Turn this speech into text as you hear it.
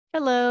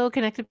Hello,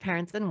 connected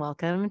parents, and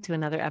welcome to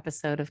another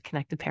episode of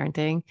Connected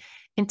Parenting.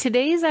 In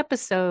today's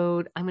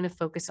episode, I'm going to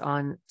focus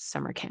on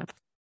summer camp,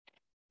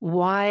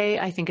 why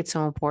I think it's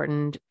so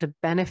important, the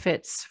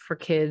benefits for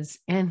kids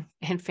and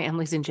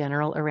families in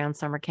general around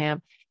summer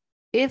camp.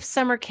 If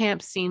summer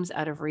camp seems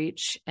out of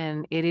reach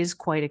and it is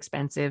quite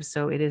expensive,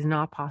 so it is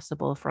not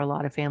possible for a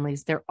lot of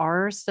families, there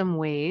are some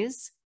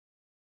ways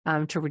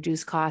to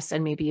reduce costs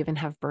and maybe even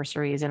have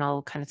bursaries. And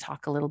I'll kind of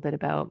talk a little bit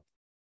about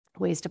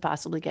ways to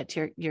possibly get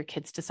to your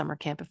kids to summer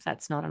camp if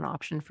that's not an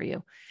option for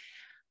you.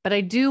 But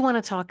I do want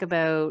to talk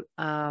about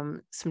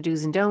some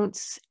do's and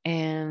don'ts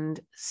and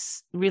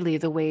really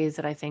the ways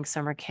that I think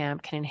summer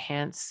camp can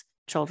enhance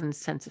children's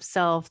sense of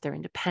self, their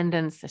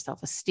independence, their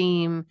self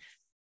esteem,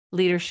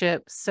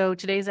 leadership. So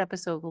today's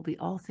episode will be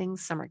all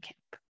things summer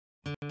camp.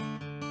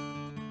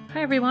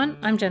 Hi, everyone.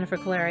 I'm Jennifer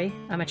Colari.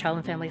 I'm a child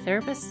and family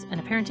therapist and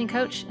a parenting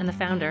coach and the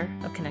founder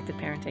of Connected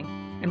Parenting.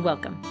 And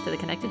welcome to the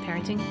Connected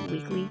Parenting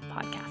Weekly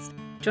Podcast.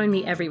 Join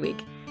me every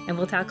week, and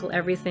we'll tackle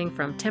everything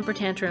from temper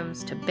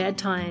tantrums to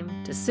bedtime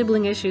to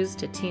sibling issues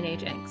to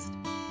teenage angst.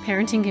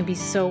 Parenting can be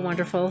so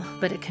wonderful,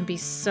 but it can be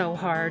so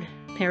hard.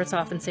 Parents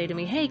often say to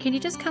me, "Hey, can you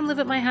just come live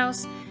at my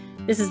house?"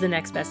 This is the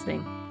next best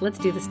thing. Let's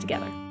do this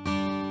together.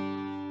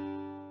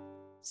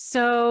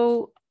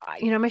 So,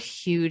 I'm a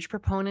huge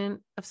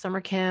proponent of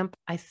summer camp.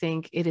 I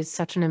think it is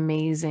such an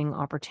amazing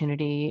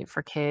opportunity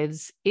for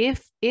kids.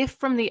 If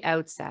from the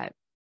outset,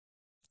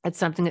 it's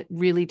something that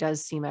really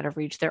does seem out of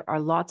reach. There are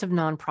lots of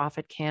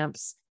nonprofit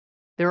camps.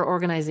 There are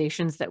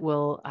organizations that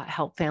will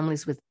help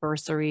families with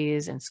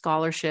bursaries and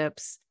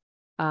scholarships.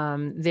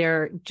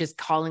 They're just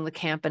calling the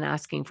camp and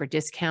asking for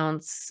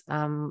discounts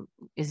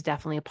is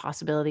definitely a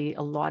possibility.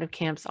 A lot of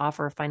camps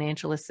offer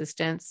financial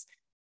assistance.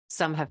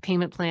 Some have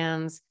payment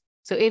plans.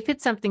 So if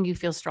it's something you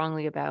feel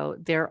strongly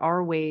about, there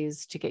are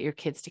ways to get your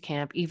kids to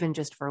camp, even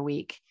just for a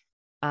week.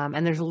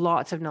 And there's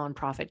lots of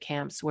nonprofit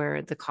camps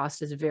where the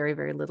cost is very,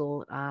 very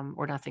little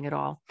or nothing at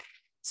all.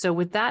 So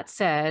with that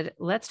said,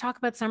 let's talk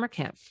about summer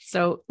camp.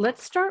 So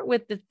let's start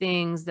with the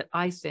things that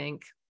I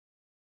think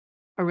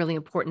are really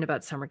important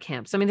about summer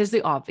camps. I mean, there's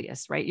the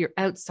obvious, right? You're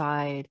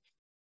outside,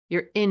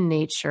 you're in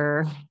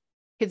nature,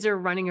 kids are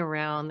running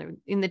around, they're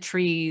in the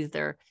trees,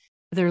 they're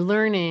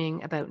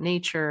learning about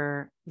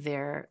nature,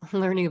 they're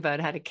learning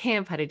about how to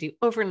camp, how to do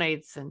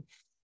overnights, and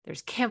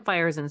there's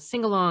campfires and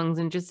sing-alongs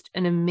and just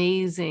an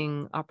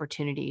amazing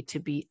opportunity to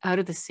be out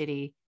of the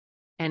city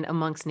and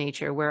amongst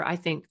nature where I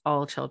think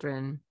all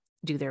children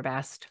do their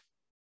best.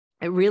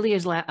 It really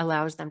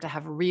allows them to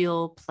have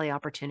real play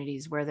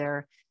opportunities where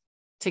they're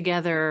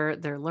together,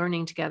 they're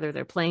learning together,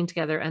 they're playing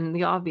together, and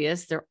the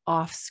obvious, they're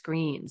off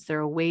screens. They're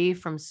away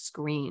from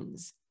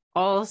screens,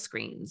 all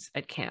screens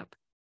at camp,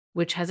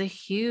 which has a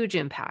huge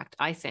impact,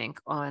 I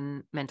think,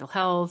 on mental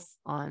health,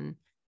 on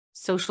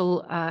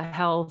social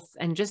health,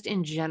 and just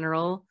in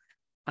general,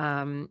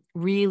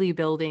 really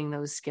building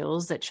those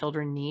skills that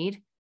children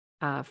need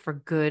for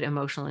good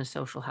emotional and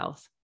social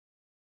health.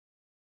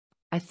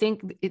 I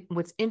think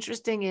what's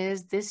interesting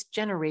is this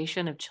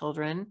generation of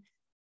children,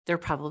 they're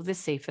probably the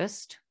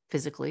safest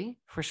physically,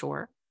 for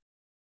sure,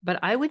 but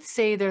I would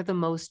say they're the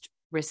most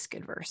risk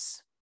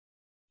adverse.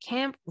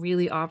 Camp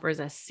really offers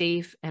a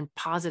safe and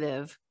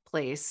positive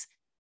place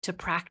to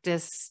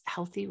practice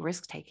healthy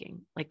risk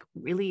taking, like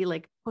really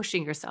like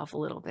pushing yourself a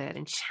little bit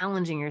and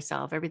challenging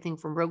yourself, everything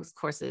from ropes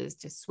courses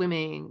to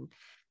swimming,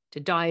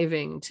 to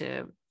diving,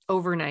 to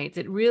overnights.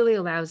 It really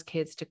allows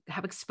kids to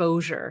have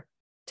exposure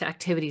to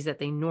activities that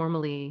they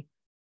normally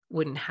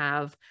wouldn't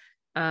have.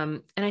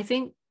 And I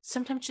think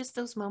sometimes just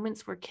those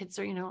moments where kids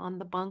are, on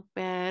the bunk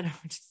bed,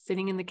 or just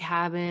sitting in the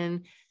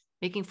cabin,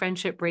 making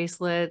friendship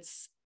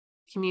bracelets,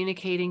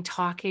 communicating,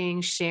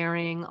 talking,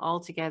 sharing all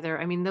together.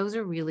 I mean, those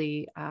are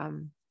really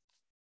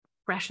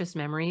precious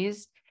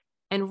memories.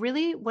 And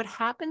really what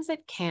happens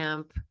at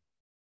camp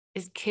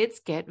is kids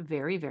get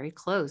very, very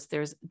close.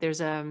 There's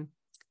an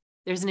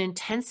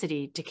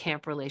intensity to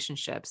camp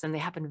relationships, and they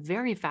happen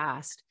very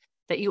fast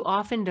that you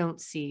often don't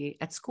see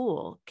at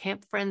school.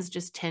 Camp friends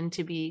just tend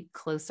to be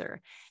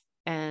closer.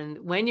 And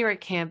when you're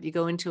at camp, you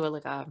go into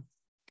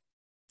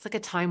it's like a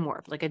time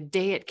warp. Like a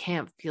day at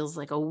camp feels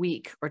like a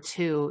week or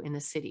two in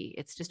the city.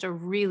 It's just a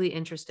really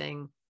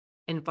interesting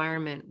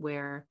environment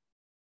where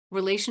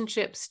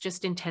relationships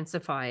just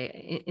intensify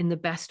in the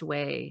best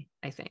way,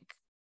 I think.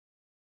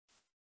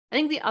 I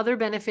think the other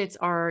benefits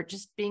are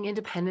just being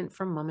independent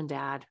from mom and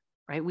dad,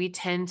 right? We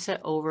tend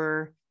to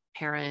over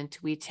parent,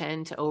 we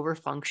tend to over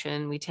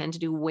function, we tend to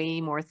do way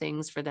more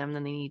things for them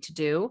than they need to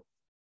do.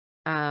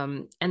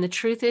 And the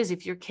truth is,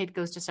 if your kid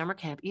goes to summer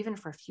camp, even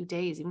for a few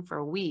days, even for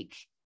a week,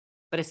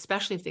 but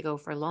especially if they go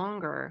for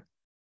longer,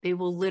 they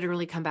will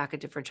literally come back a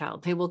different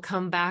child. They will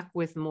come back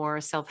with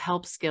more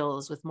self-help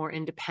skills, with more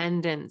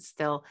independence.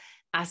 They'll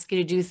ask you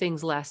to do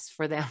things less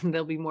for them.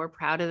 They'll be more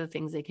proud of the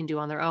things they can do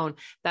on their own.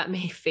 That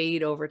may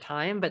fade over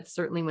time, but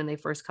certainly when they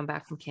first come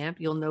back from camp,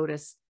 you'll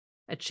notice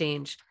a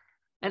change.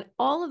 And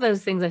all of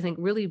those things, I think,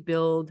 really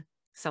build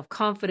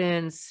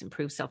self-confidence,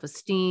 improve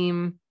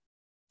self-esteem,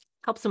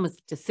 helps them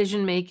with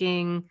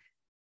decision-making,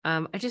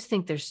 I just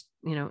think there's,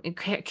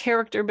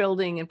 character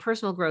building and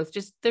personal growth.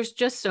 There's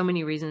just so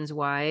many reasons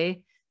why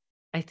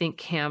I think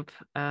camp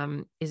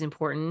is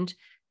important.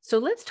 So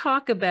let's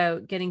talk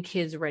about getting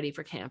kids ready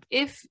for camp.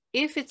 If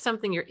it's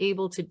something you're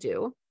able to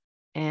do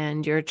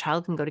and your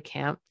child can go to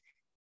camp,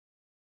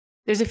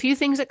 there's a few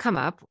things that come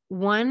up.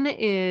 One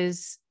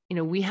is,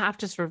 we have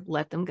to sort of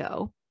let them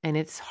go. And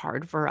it's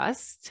hard for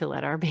us to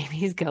let our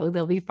babies go.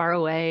 They'll be far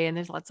away, and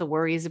there's lots of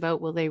worries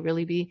about, will they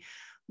really be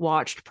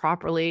watched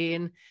properly?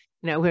 And,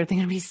 are they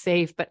going to be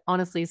safe? But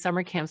honestly,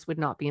 summer camps would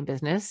not be in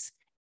business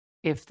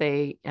if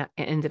they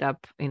ended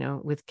up,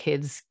 with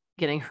kids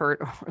getting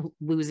hurt or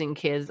losing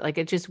kids. Like,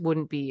 it just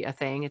wouldn't be a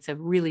thing. It's a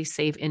really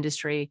safe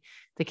industry.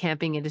 The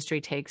camping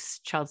industry takes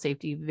child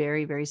safety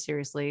very, very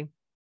seriously.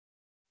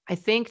 I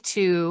think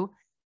too,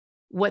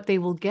 what they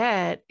will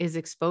get is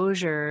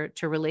exposure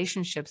to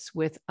relationships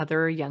with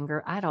other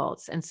younger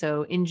adults. And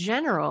so in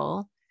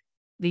general,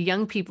 the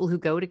young people who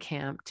go to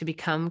camp to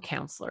become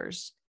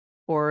counselors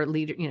or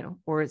leader,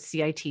 or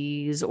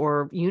CITs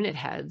or unit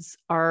heads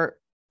are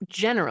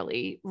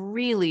generally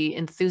really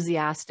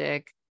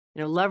enthusiastic,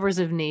 lovers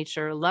of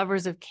nature,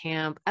 lovers of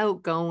camp,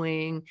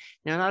 outgoing,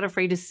 not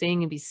afraid to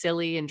sing and be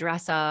silly and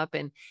dress up.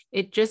 And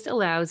it just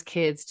allows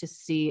kids to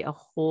see a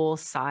whole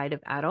side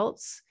of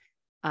adults,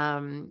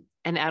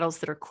 and adults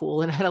that are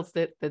cool and adults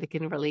that they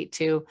can relate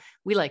to.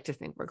 We like to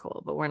think we're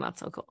cool, but we're not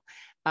so cool.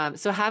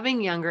 So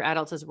having younger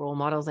adults as role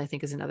models, I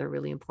think, is another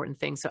really important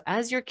thing. So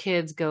as your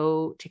kids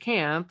go to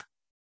camp,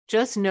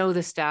 just know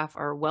the staff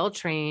are well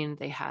trained.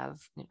 They have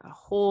a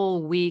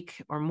whole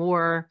week or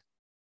more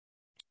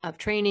of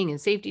training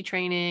and safety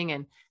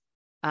training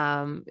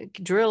and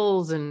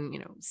drills and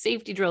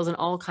safety drills and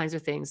all kinds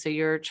of things. So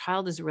your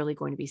child is really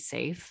going to be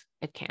safe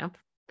at camp.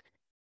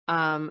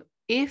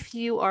 If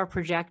you are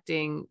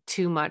projecting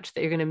too much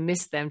that you're going to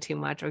miss them too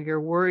much, or you're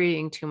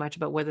worrying too much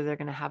about whether they're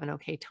going to have an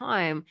okay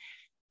time,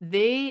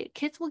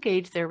 kids will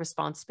gauge their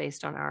response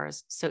based on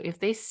ours. So if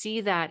they see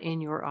that in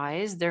your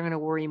eyes, they're going to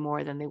worry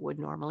more than they would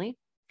normally.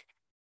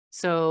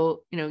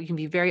 So, you can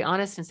be very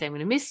honest and say, I'm going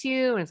to miss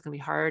you, and it's going to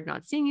be hard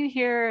not seeing you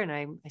here. And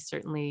I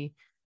certainly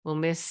will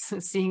miss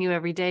seeing you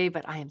every day,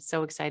 but I am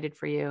so excited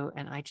for you.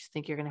 And I just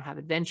think you're going to have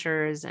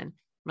adventures, and I'm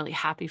really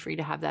happy for you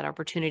to have that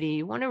opportunity.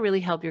 You want to really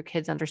help your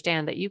kids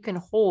understand that you can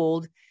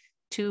hold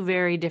two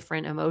very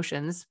different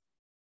emotions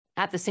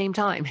at the same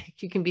time.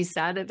 You can be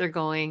sad that they're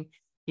going,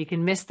 you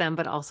can miss them,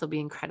 but also be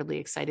incredibly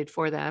excited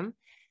for them.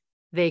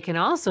 They can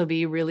also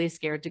be really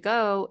scared to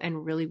go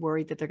and really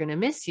worried that they're going to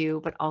miss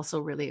you, but also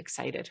really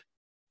excited.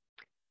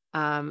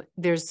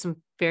 There's some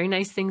very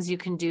nice things you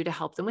can do to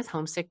help them with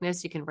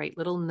homesickness. You can write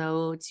little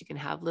notes. You can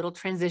have little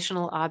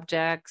transitional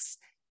objects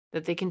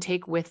that they can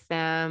take with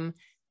them,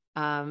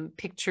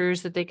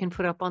 pictures that they can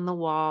put up on the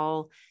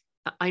wall.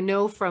 I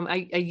know I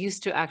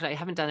used to, actually, I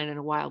haven't done it in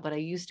a while, but I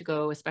used to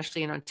go,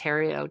 especially in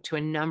Ontario, to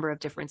a number of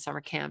different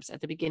summer camps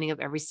at the beginning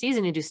of every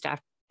season to do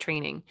staff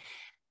training,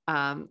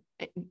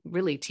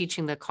 really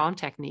teaching the calm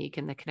technique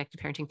and the connected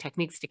parenting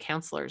techniques to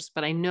counselors.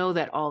 But I know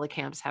that all the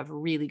camps have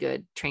really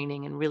good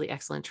training and really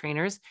excellent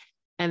trainers,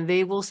 and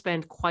they will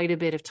spend quite a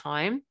bit of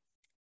time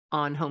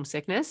on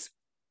homesickness.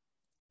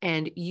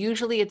 And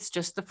usually it's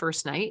just the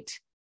first night.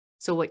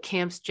 So what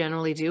camps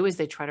generally do is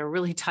they try to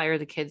really tire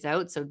the kids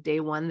out. So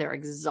day one, they're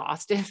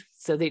exhausted.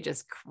 So they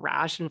just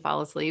crash and fall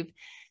asleep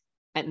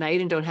at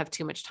night and don't have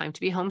too much time to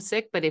be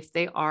homesick. But if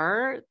they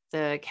are,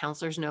 the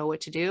counselors know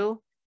what to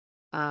do.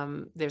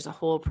 There's a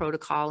whole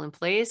protocol in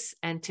place.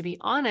 And to be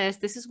honest,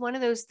 this is one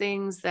of those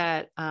things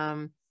that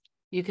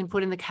you can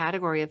put in the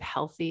category of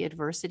healthy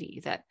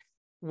adversity, that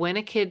when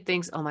a kid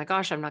thinks, oh my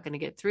gosh, I'm not going to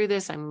get through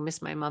this. I miss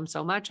my mom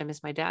so much. I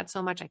miss my dad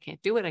so much. I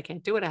can't do it. I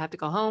can't do it. I have to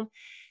go home.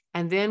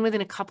 And then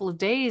within a couple of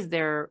days,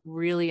 they're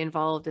really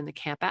involved in the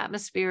camp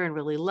atmosphere and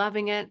really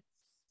loving it.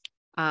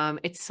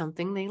 It's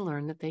something they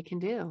learn that they can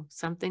do,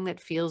 something that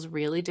feels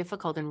really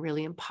difficult and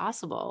really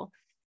impossible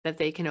that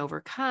they can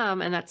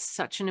overcome. And that's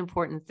such an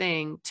important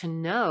thing to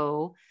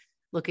know.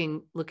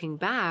 Looking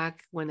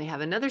back, when they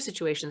have another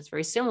situation that's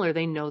very similar,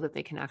 they know that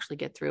they can actually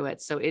get through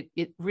it. So it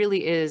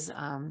really is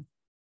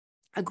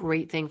a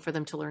great thing for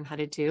them to learn how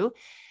to do.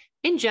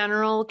 In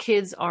general,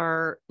 kids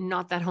are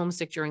not that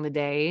homesick during the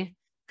day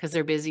because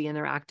they're busy and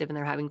they're active and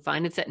they're having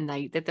fun. It's at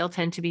night that they'll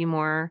tend to be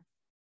more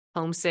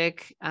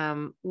homesick.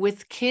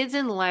 With kids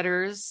and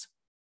letters,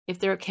 if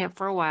they're at camp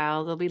for a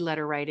while, they'll be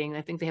letter writing.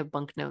 I think they have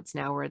bunk notes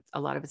now where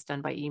a lot of it's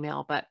done by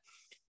email. But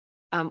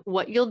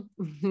what you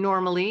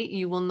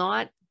will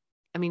not,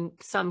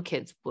 some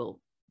kids will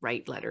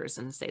write letters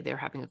and say they're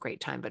having a great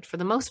time. But for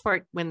the most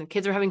part, when the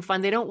kids are having fun,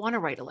 they don't want to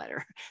write a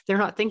letter. They're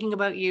not thinking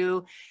about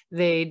you.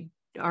 They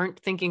aren't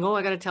thinking, oh,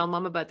 I got to tell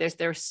mom about this.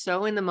 They're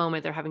so in the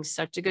moment. They're having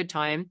such a good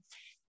time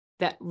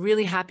that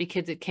really happy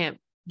kids at camp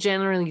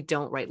generally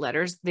don't write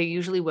letters. They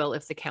usually will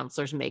if the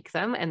counselors make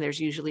them. And there's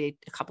usually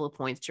a couple of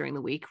points during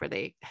the week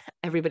where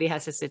everybody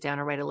has to sit down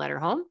and write a letter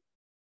home.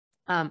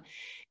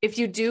 If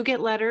you do get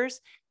letters,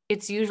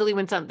 it's usually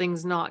when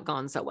something's not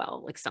gone so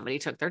well, like somebody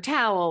took their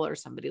towel or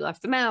somebody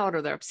left them out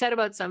or they're upset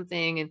about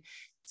something. And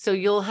So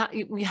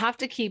we have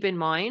to keep in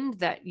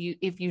mind that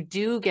if you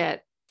do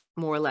get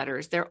more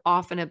letters, they're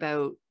often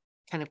about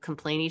kind of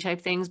complainy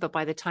type things, but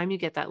by the time you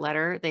get that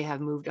letter, they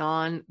have moved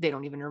on. They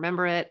don't even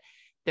remember it.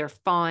 They're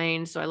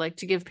fine. So I like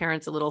to give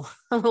parents a little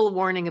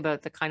warning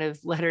about the kind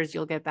of letters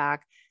you'll get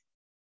back.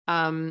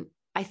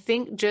 I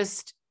think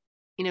just,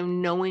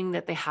 knowing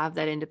that they have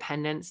that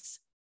independence,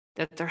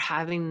 that they're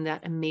having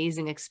that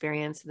amazing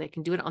experience, they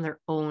can do it on their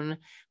own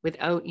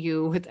without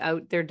you,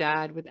 without their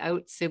dad,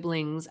 without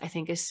siblings, I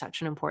think is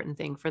such an important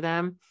thing for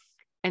them,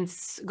 and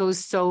goes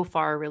so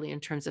far really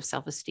in terms of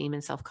self-esteem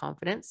and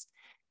self-confidence.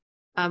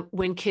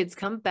 When kids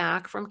come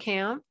back from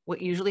camp,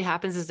 what usually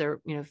happens is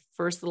their,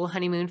 first little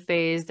honeymoon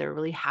phase, they're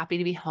really happy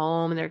to be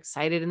home and they're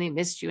excited and they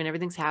missed you and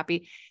everything's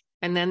happy.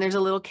 And then there's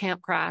a little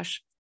camp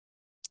crash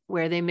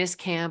where they miss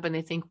camp and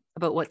they think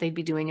about what they'd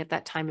be doing at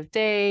that time of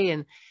day.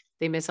 And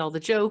they miss all the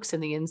jokes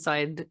and the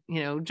inside,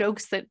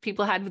 jokes that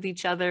people had with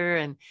each other.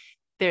 And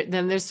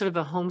then there's sort of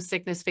a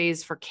homesickness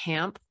phase for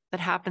camp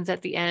that happens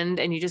at the end.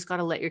 And you just got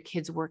to let your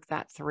kids work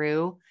that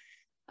through.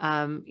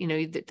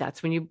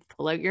 That's when you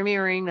pull out your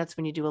mirroring. That's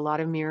when you do a lot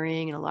of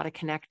mirroring and a lot of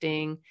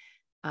connecting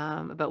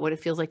about what it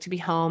feels like to be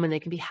home. And they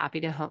can be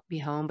happy to be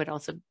home, but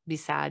also be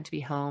sad to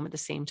be home at the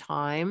same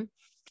time.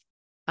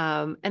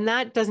 And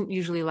that doesn't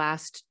usually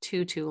last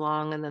too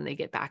long. And then they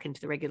get back into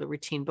the regular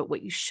routine. But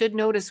what you should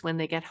notice when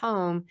they get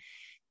home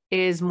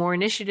is more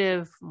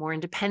initiative, more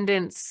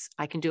independence.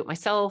 I can do it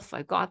myself.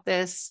 I've got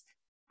this.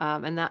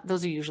 And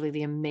those are usually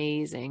the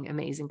amazing,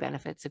 amazing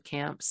benefits of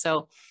camp.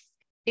 So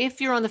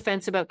if you're on the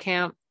fence about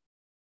camp,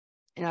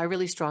 I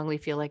really strongly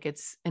feel like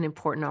it's an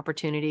important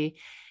opportunity.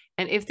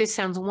 And if this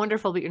sounds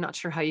wonderful, but you're not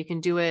sure how you can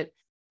do it,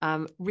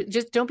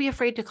 just don't be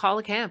afraid to call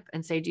a camp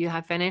and say, do you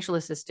have financial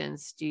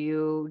assistance? Do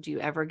you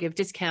ever give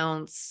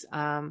discounts?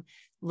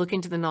 Look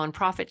into the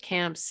nonprofit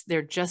camps.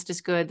 They're just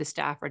as good. The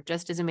staff are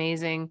just as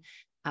amazing.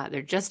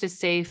 They're just as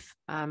safe.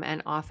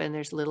 And often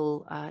there's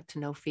little to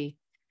no fee.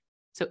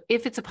 So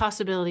if it's a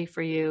possibility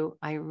for you,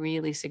 I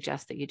really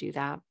suggest that you do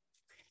that.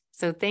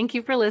 So thank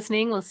you for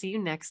listening. We'll see you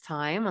next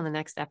time on the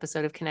next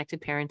episode of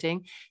Connected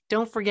Parenting.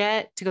 Don't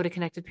forget to go to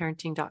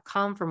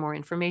connectedparenting.com for more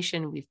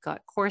information. We've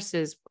got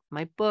courses,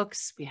 my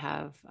books. We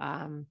have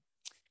our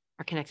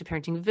Connected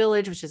Parenting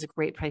Village, which is a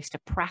great place to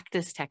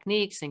practice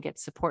techniques and get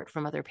support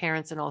from other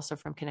parents and also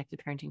from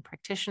Connected Parenting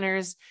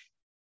practitioners.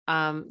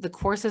 The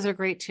courses are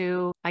great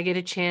too. I get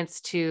a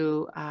chance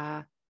to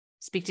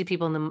speak to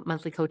people in the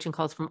monthly coaching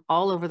calls from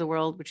all over the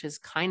world, which is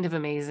kind of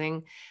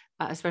amazing.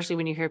 Especially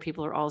when you hear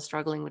people are all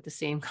struggling with the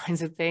same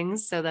kinds of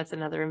things. So that's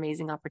another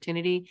amazing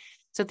opportunity.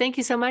 So thank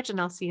you so much.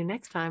 And I'll see you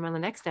next time on the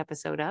next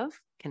episode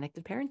of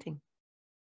Connected Parenting.